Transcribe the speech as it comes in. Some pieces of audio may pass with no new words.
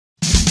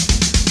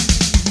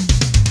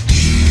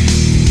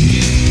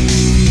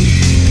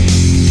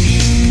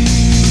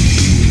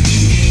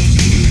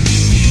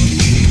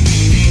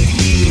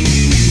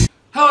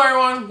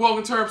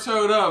welcome to our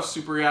episode of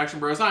Super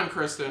Reaction Bros. I'm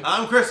Kristen.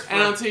 I'm Christopher.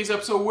 And on today's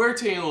episode, we're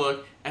taking a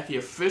look at the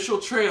official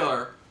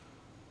trailer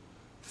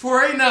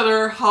for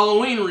another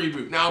Halloween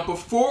reboot. Now,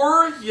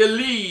 before you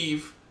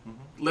leave,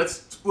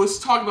 let's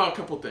talk about a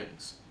couple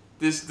things.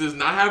 This does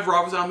not have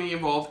Rob Zombie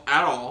involved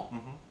at all.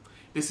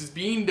 This is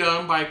being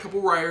done by a couple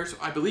writers.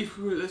 I believe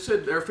who they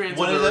said they're fans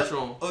of the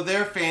original. Oh,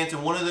 they're fans,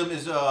 and one of them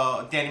is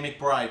Danny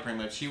McBride. Pretty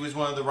much, he was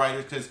one of the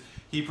writers because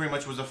he pretty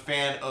much was a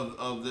fan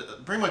of the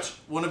pretty much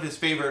one of his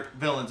favorite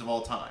villains of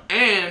all time.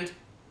 And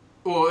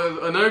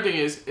well, another thing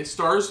is it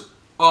stars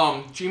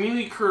Jamie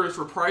Lee Curtis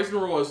reprising the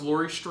role as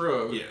Laurie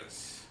Strode.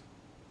 Yes.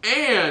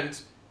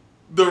 And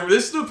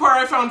this is the part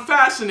I found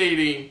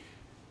fascinating.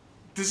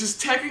 This is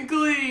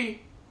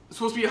technically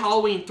supposed to be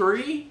Halloween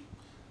 3.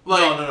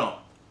 Like, No.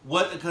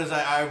 What? Because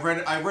I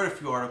read a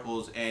few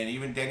articles, and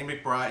even Danny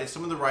McBride,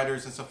 some of the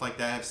writers and stuff like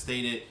that have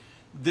stated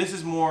this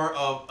is more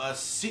of a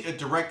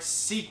direct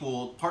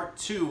sequel, part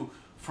 2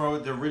 for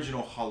the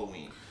original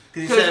Halloween.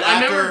 Because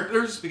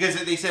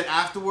they said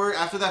after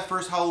that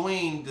first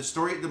Halloween,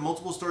 the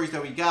multiple stories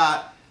that we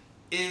got,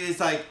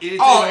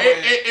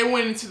 it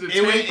went into the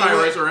tank by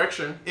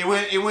Resurrection. It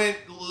went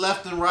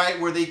left and right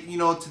where they,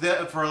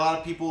 for a lot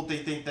of people they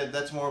think that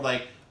that's more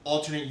like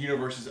alternate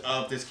universes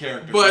of this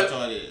character. But that's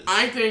all it is.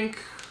 I think.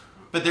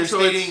 But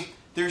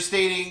they're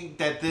stating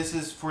that this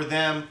is for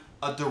them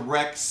a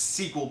direct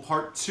sequel,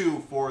 part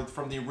 2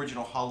 from the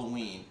original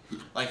Halloween,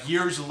 like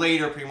years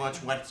later, pretty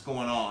much what's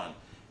going on,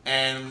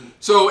 and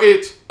so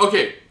it's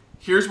okay.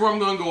 Here's where I'm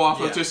going to go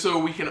off of, just so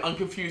we can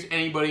unconfuse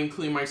anybody,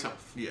 including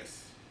myself.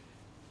 Yes.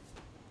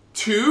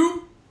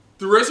 2,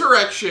 the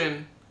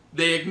Resurrection,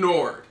 they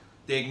ignored.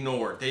 They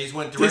just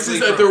went directly. This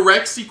is a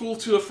direct sequel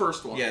to the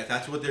first one. Yeah,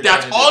 that's what they're.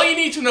 That's all you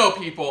need to know,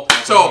 people.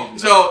 So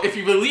if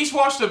you've at least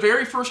watched the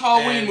very first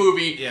Halloween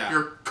movie,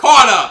 you're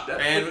caught up.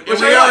 And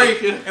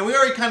we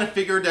already kind of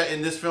figured that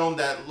in this film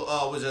that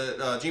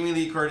Jamie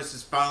Lee Curtis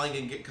is finally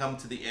going to come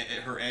to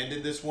her end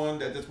in this one.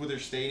 That's what they're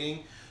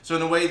stating. So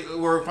in a way,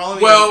 we're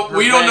following. Well,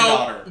 we don't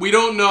know. We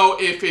don't know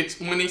if it's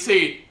when they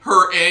say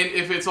her end,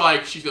 if it's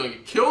like she's going to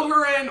get killed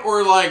her end,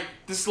 or like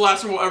this is the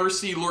last time we'll ever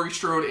see Laurie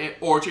Strode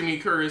or Jamie Lee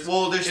Curtis.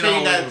 Well, they're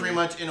saying that pretty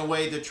much in a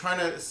way they're trying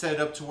to set it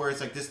up to where it's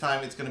like this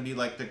time it's going to be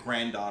like the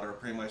granddaughter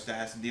pretty much that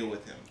has to deal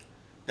with him.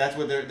 That's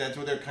what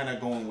they're kind of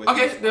going with.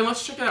 Okay, then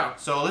let's check it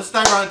out. So let's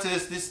dive on into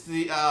this. This is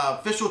the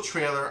official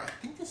trailer. I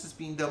think this is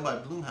being done by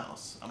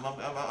Blumhouse.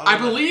 I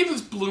believe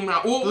it's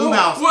Blumhouse.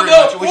 Blumhouse,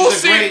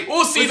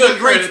 We'll see the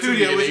great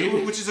studio,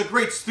 which is a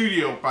great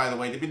studio, by the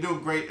way. They've been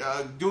doing great,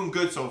 doing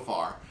good so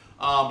far.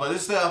 But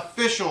this is the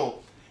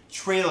official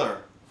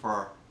trailer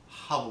for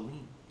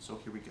Halloween. So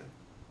here we go.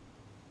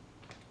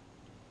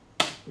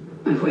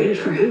 I've waited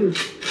for him.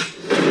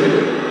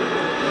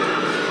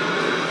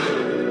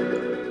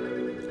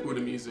 Ooh, the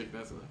music,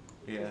 that's it.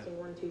 Yeah.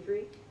 1, 2,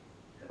 3.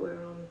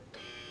 We're on.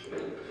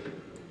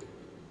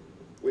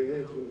 We're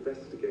here to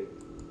investigate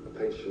a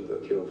patient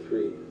that killed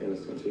 3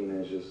 innocent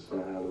teenagers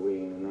on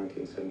Halloween in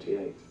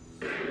 1978.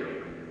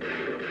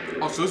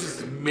 Oh, so this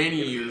is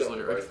many years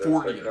later, like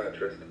 40.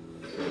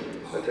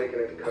 And taken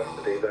into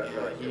custody that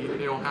night.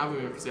 They don't have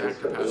him because the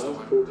actor The passed away.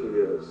 last 40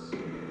 years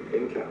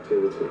in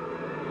captivity.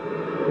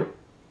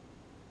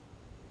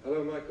 Hello,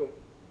 Michael.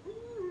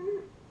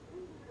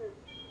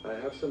 I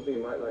have something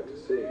you might like to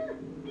see.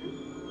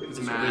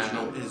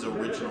 His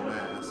original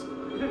mask.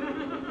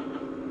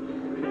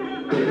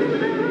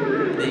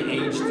 They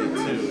aged it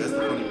too. That's the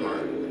funny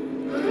part.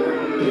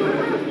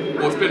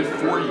 Well, it's been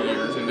 40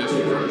 years in this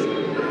version.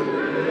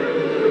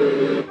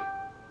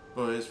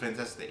 But it's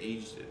fantastic. They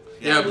aged it.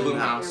 Yeah,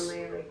 Blumhouse.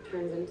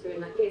 Turns into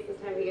in that case this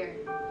time of year.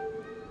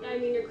 I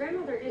mean, your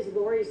grandmother is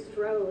Laurie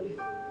Strode.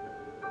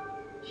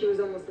 She was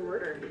almost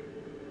murdered.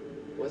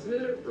 Wasn't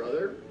it her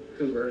brother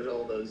who murdered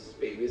all those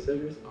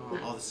babysitters?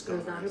 All the scum. It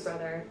was not her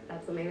brother.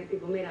 That's something that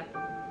people made up.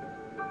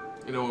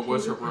 You know, it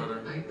was her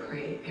brother. I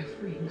pray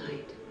every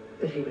night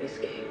that he would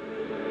escape.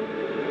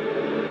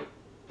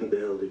 What the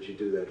hell did you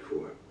do that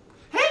for?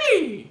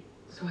 Hey!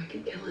 So I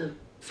can kill him.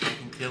 So I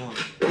can kill him.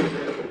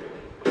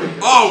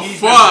 Oh,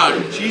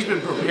 fuck! She's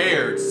been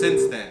prepared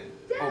since then.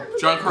 Oh,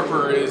 John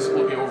Carper is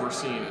looking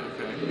overseeing it,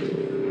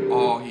 okay.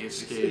 Oh, he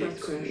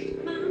escaped.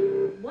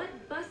 Mom, what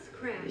bus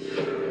crash?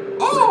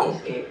 Oh!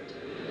 Escaped.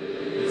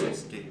 He's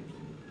escaped.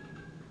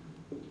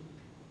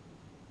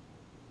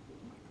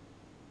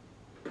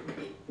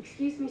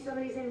 Excuse me,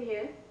 somebody's in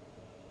here.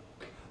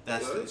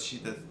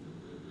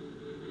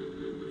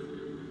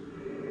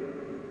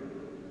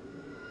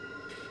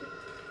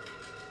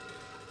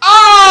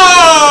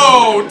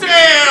 Oh,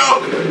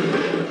 damn!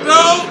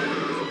 No!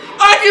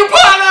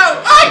 Occupano!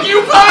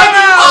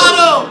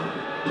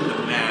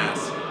 The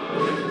mask.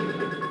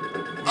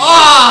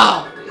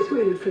 Ah! He's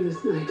waited for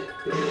this night.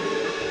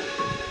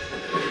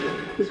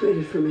 He's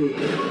waited for me.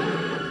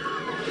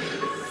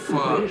 Fuck.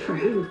 I waited for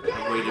him. I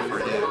waited for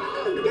him.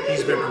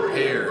 He's been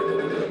prepared.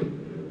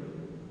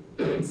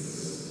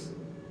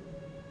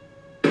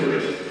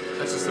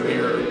 That's just a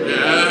mirror.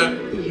 Yeah.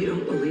 You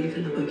don't believe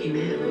in the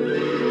boogeyman?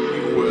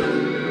 You would.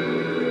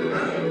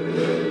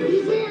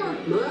 He's here!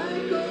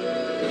 Michael!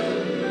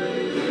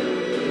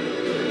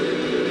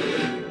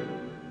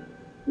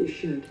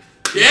 should.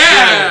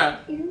 Yeah!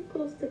 Can you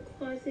close the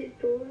closet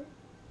door?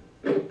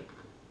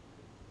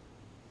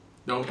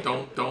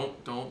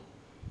 Don't.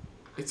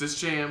 It's just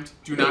jammed.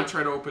 Do not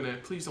try to open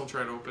it. Please don't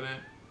try to open it.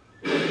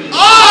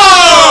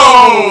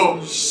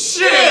 Oh!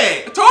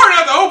 Shit! I told her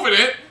not to open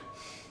it!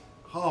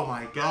 Oh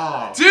my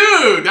god.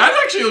 Dude, that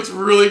actually looks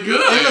really good.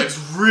 It looks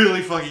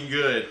really fucking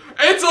good.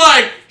 It's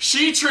like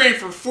she trained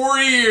for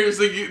 40 years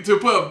to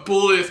put a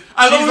bullet.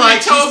 I love She's when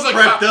like, she tells she's the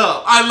prepped cop.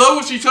 up. I love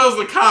what she tells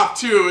the cop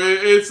too.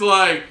 It's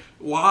like,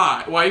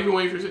 why? Why you been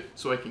waiting for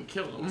so I can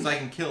kill him? So I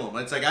can kill him.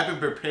 It's like I've been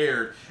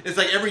prepared. It's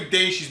like every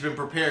day she's been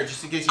prepared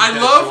just in case. I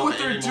love what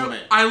they're doing.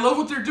 I love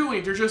what they're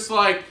doing. They're just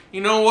like,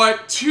 you know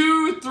what?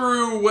 2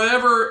 through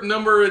whatever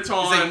number it's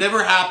on. It's like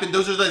never happened.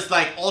 Those are just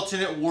like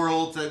alternate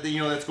worlds that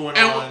that's going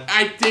on.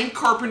 I think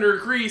Carpenter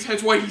agrees.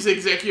 Hence why he's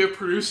executive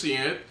producing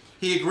it.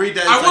 He agreed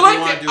that.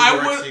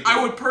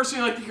 I would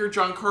personally like to hear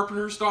John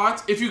Carpenter's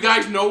thoughts. If you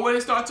guys know what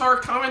his thoughts are,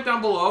 comment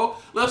down below.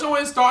 Let us know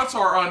what his thoughts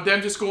are on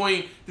them just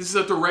going, this is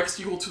a direct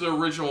sequel to the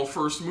original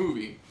first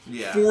movie.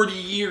 Yeah. 40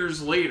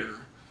 years later.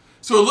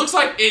 So it looks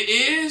like it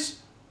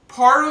is,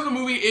 part of the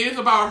movie is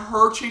about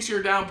her chasing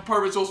her down, but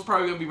part of it's also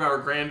probably going to be about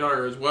her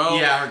granddaughter as well.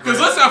 Yeah, because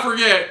let's not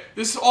forget,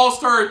 this all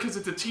started because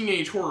it's a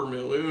teenage horror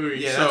movie.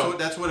 Yeah, so.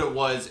 that's what it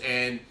was.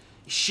 And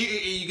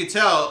you could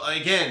tell,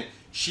 again,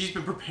 she's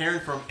been preparing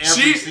from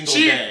every single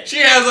day. She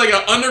has like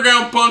an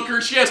underground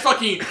bunker. She's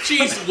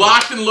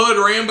locked and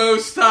loaded Rambo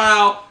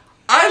style.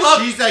 I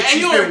love. She's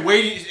been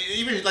waiting.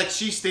 Even like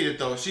she stated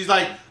though, she's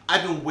like,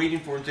 I've been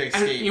waiting for him to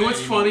escape. And you know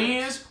what's funny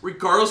is,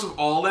 regardless of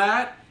all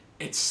that,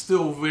 it's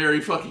still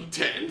very fucking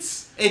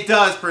tense. It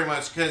does pretty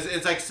much because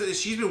it's like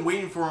she's been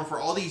waiting for him for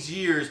all these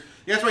years.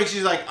 That's why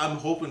she's like, I'm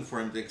hoping for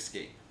him to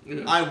escape.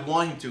 Yeah. I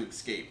want him to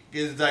escape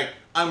because it's like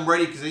I'm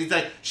ready because he's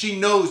like she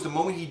knows the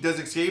moment he does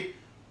escape.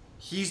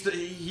 She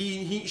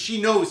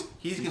knows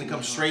he's gonna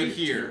come straight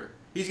here.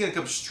 He's gonna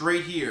come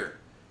straight here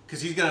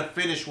because he's gonna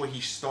finish what he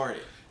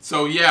started.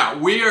 So yeah,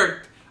 we'll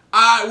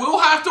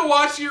have to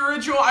watch the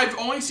original. I've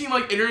only seen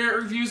like internet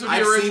reviews of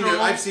the original.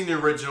 I've seen the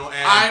original,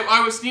 and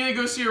I was needing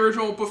to go see the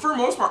original, but for the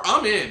most part,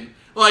 I'm in.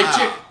 Like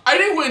I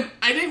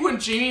think when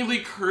Jamie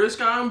Lee Curtis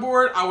got on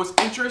board, I was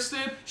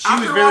interested. She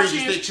was very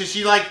interested.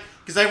 She like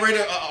because I read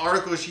an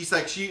article. She's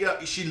like she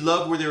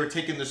loved where they were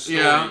taking the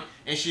story,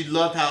 and she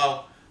loved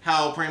how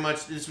pretty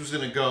much this was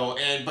gonna go.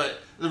 But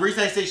the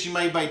reason I say she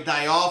might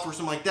die off or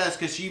something like that is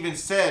because she even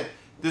said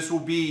this will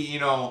be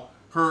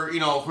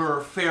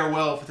her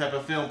farewell type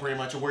of film pretty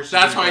much. Where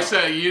that's why I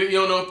said you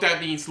don't know if that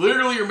means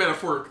literally or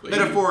metaphorically.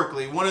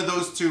 Metaphorically, one of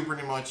those two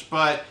pretty much.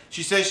 But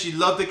she says she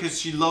loved it because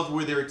she loved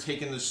where they were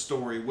taking the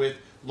story with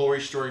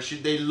Laurie Strode.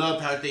 They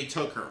loved how they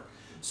took her.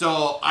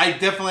 So I'm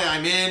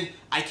in.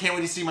 I can't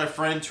wait to see my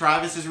friend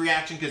Travis's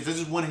reaction because this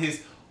is one of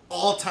his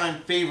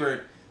all-time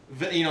favorite.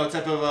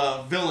 Type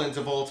of villains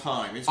of all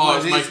time. It's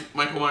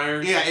Michael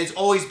Myers? Yeah, it's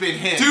always been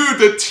him. Dude,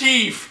 the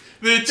teeth!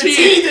 The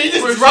teeth! They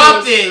just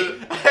dropped it!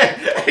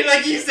 And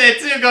like you said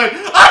too, going,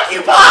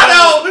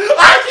 Occupado!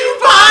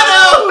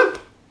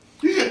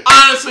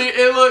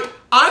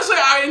 Honestly,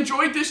 I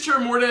enjoyed this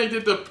trailer more than I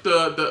did the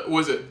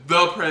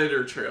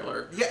Predator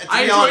trailer. Yeah,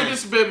 I enjoyed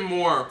this a bit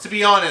more. To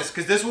be honest,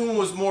 because this one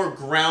was more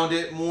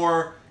grounded,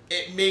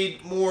 it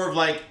made more of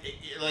like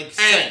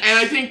sense. And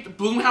I think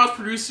Blumhouse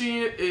producing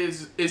it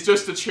is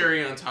just the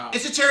cherry on top.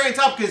 It's a cherry on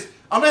top because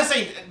I'm not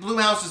saying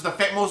Blumhouse is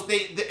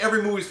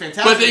every movie's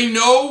fantastic. But they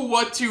know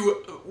what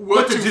to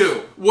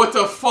do, what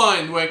to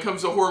fund when it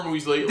comes to horror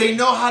movies lately. They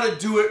know how to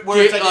do it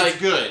where it's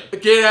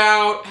good. Get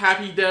Out,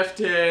 Happy Death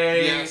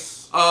Day.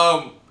 Yes.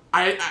 I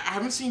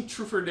haven't seen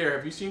Truth or Dare.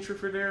 Have you seen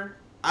Truth or Dare?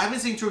 I haven't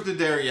seen Truth or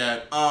Dare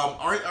yet.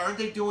 Aren't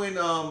they doing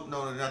no,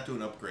 they're not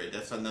doing Upgrade.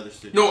 That's another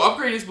studio. No,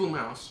 Upgrade is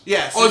Blumhouse.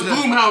 Yes. Oh, it's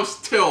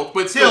Blumhouse Tilt,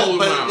 but still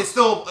Blumhouse. But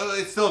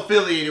it's still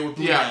affiliated with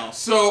Blumhouse. Yeah.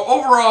 So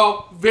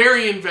overall,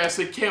 very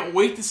invested. Can't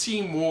wait to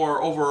see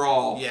more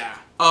overall. Yeah.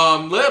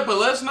 Let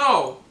us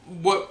know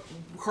what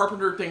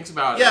Carpenter thinks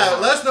about it. Yeah,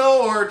 let us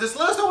know, or just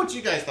let us know what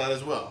you guys thought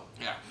as well.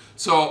 Yeah.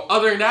 So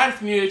other than that,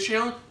 if you need a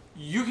channel,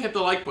 you can hit the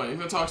like button. If you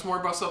want to talk some more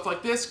about stuff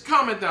like this,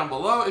 comment down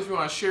below. If you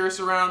want to share us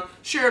around,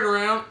 share it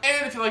around.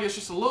 And if you like us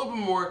just a little bit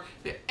more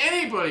than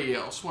anybody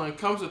else when it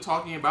comes to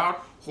talking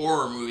about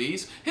horror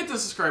movies, hit the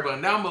subscribe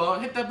button down below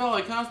and hit that bell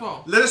icon as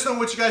well. Let us know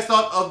what you guys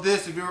thought of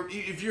this.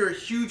 If you're a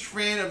huge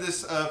fan of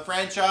this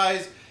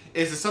franchise,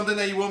 is it something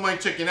that you won't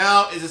mind checking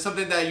out? Is it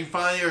something that you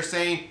finally are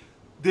saying,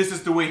 this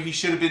is the way he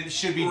should be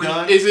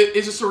done? Is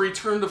this a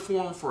return to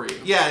form for you?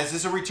 Yeah, is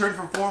this a return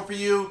from form for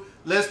you?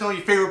 Let us know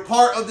your favorite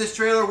part of this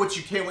trailer, what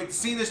you can't wait to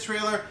see in this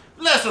trailer.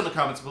 Let us know in the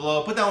comments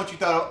below. Put down what you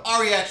thought of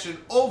our reaction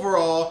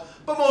overall.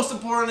 But most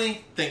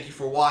importantly, thank you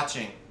for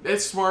watching.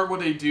 It's smart what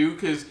they do,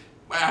 because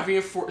having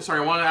I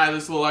want to add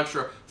this little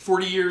extra.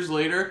 40 years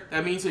later,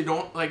 that means they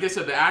don't, like I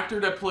said, the actor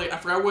that played, I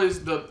forgot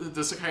what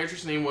the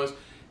psychiatrist's name was,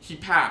 he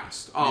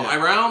passed.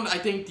 Around, I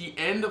think, the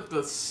end of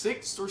the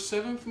 6th or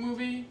 7th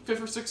movie,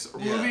 5th or 6th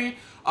movie,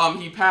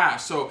 he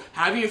passed. So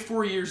having it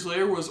 4 years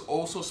later was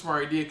also a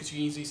smart idea because you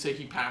can easily say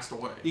he passed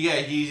away. Yeah,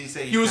 you easily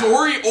say he was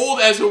already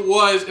old as it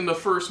was in the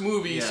first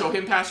movie, so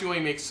him passing away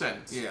makes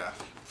sense. Yeah.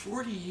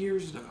 40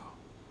 years though.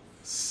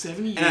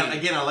 78. And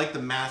again, I like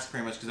the mask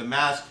very much because the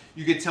mask,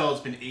 you could tell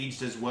it's been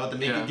aged as well to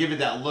make it give it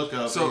that look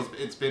of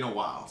it's been a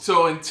while.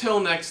 So until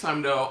next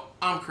time, though,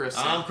 I'm Chris.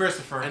 I'm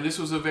Christopher. And this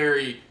was a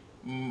very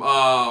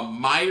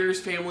Myers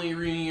family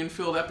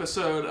reunion-filled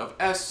episode of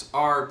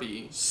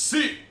SRB.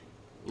 See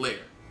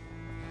Later.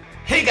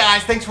 Hey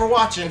guys, thanks for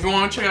watching. If you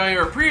want to check out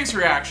our previous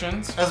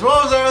reactions, as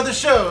well as our other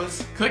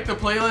shows, click the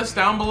playlist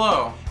down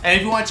below. And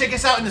if you want to check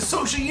us out in the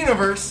social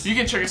universe, you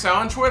can check us out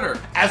on Twitter.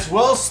 As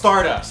well as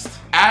Stardust.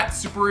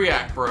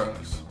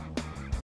 @SuperReactBros.